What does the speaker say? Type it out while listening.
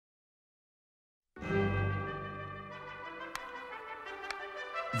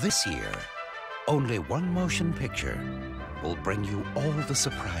This year, only one motion picture will bring you all the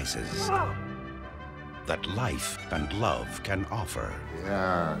surprises that life and love can offer. The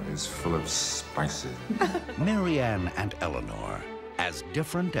air is full of spices. Marianne and Eleanor, as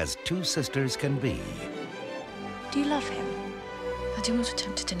different as two sisters can be. Do you love him? I do not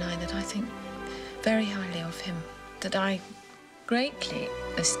attempt to deny that I think very highly of him, that I greatly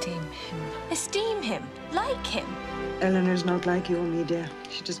esteem him. Esteem him? Like him? Eleanor's not like you or me, dear.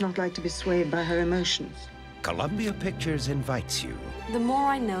 She does not like to be swayed by her emotions. Columbia Pictures invites you The more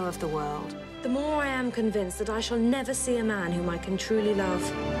I know of the world, the more I am convinced that I shall never see a man whom I can truly love.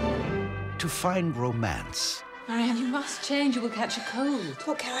 to find romance. Marianne, you must change. You will catch a cold.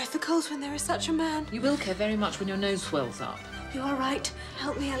 What care I for colds when there is such a man? You will care very much when your nose swells up. You are right.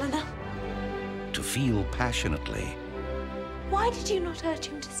 Help me, Eleanor. To feel passionately. Why did you not urge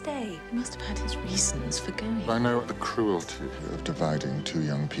him to stay? He must have had his reasons for going. I know the cruelty of dividing two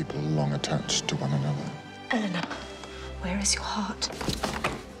young people long attached to one another. Eleanor, where is your heart?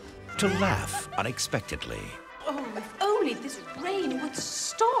 To laugh unexpectedly. Oh, if only this rain would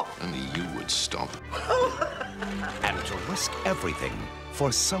stop. Only you would stop. And to risk everything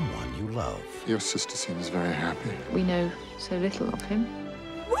for someone you love. Your sister seems very happy. We know so little of him.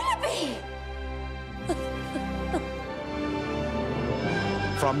 Willoughby!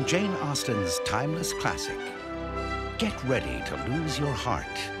 From Jane Austen's timeless classic, get ready to lose your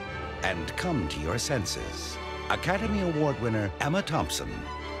heart and come to your senses. Academy Award winner Emma Thompson,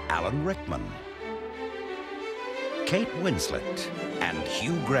 Alan Rickman, Kate Winslet, and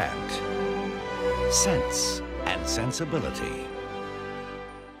Hugh Grant. Sense and Sensibility.